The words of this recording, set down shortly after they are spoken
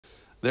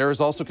There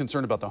is also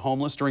concern about the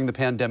homeless during the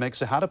pandemic.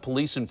 So how do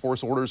police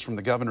enforce orders from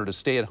the governor to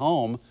stay at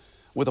home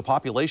with a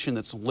population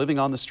that's living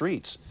on the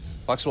streets?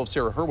 Fox 12's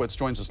Sarah Hurwitz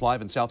joins us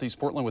live in Southeast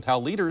Portland with how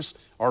leaders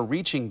are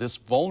reaching this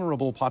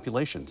vulnerable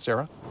population.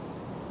 Sarah?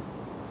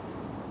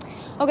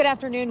 Well, good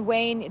afternoon,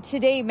 Wayne.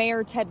 Today,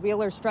 Mayor Ted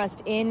Wheeler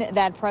stressed in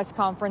that press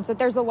conference that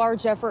there's a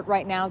large effort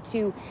right now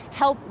to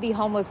help the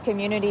homeless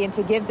community and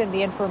to give them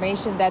the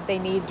information that they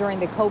need during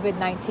the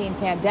COVID-19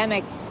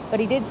 pandemic. But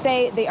he did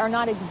say they are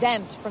not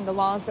exempt from the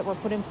laws that were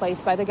put in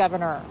place by the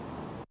governor.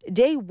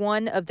 Day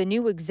one of the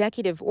new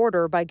executive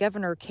order by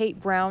Governor Kate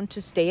Brown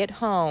to stay at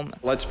home.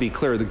 Let's be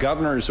clear, the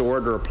governor's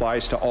order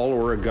applies to all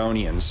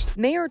Oregonians.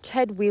 Mayor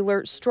Ted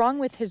Wheeler strong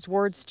with his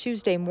words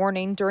Tuesday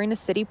morning during a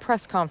city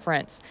press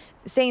conference,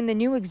 saying the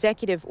new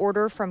executive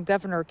order from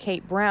Governor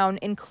Kate Brown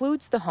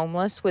includes the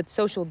homeless with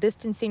social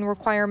distancing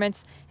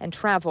requirements and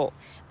travel.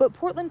 But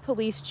Portland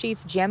Police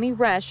Chief Jamie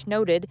Resch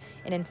noted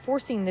in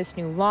enforcing this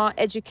new law,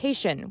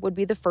 education would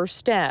be the first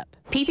step.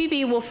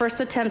 PPB will first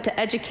attempt to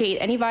educate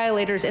any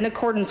violators in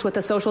accordance with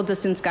the social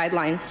distance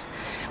guidelines.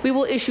 We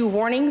will issue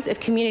warnings if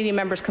community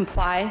members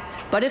comply,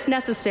 but if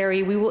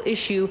necessary, we will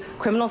issue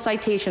criminal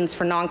citations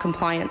for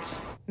non-compliance.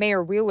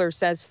 Mayor Wheeler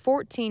says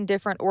 14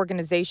 different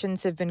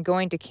organizations have been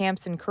going to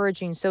camps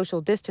encouraging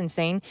social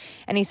distancing,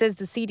 and he says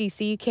the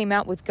CDC came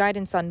out with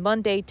guidance on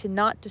Monday to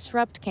not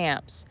disrupt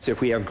camps. If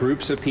we have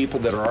groups of people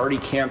that are already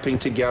camping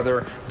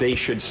together, they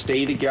should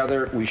stay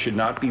together. We should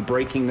not be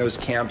breaking those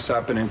camps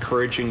up and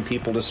encouraging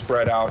people to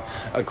spread out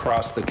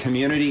across the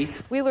community.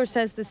 Wheeler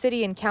says the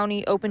city and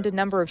county opened a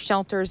number of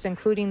shelters,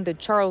 including the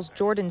Charles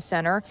Jordan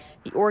Center,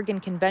 the Oregon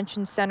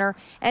Convention Center,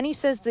 and he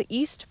says the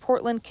East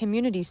Portland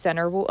Community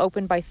Center will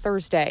open by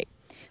Thursday.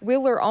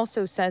 Wheeler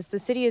also says the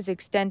city is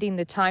extending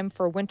the time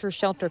for winter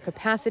shelter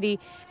capacity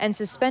and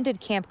suspended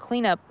camp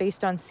cleanup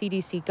based on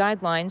CDC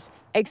guidelines,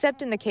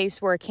 except in the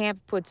case where a camp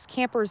puts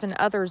campers and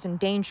others in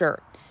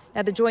danger.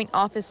 Now, the Joint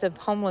Office of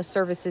Homeless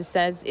Services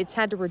says it's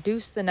had to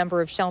reduce the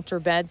number of shelter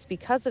beds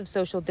because of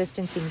social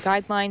distancing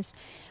guidelines,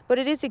 but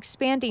it is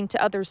expanding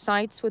to other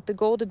sites with the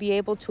goal to be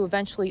able to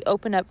eventually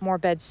open up more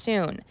beds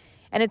soon.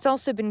 And it's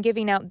also been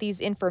giving out these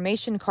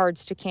information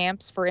cards to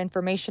camps for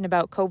information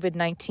about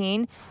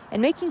COVID-19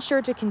 and making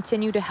sure to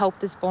continue to help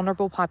this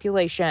vulnerable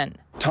population.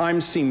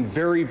 Times seem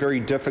very,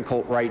 very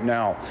difficult right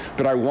now,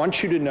 but I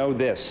want you to know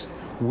this.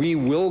 We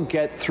will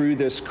get through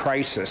this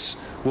crisis.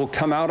 We'll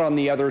come out on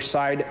the other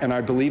side, and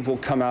I believe we'll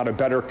come out a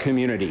better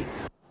community.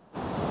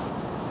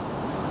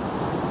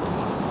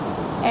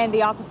 And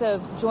the Office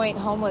of Joint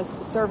Homeless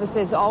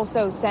Services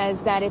also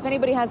says that if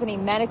anybody has any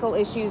medical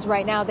issues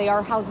right now, they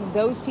are housing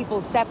those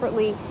people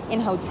separately in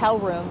hotel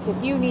rooms.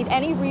 If you need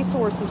any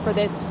resources for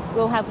this,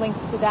 we'll have links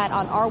to that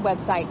on our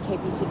website,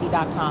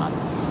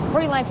 kptv.com.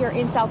 Reporting live here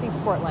in Southeast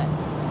Portland,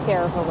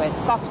 Sarah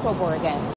Hurwitz, Fox 12 Oregon.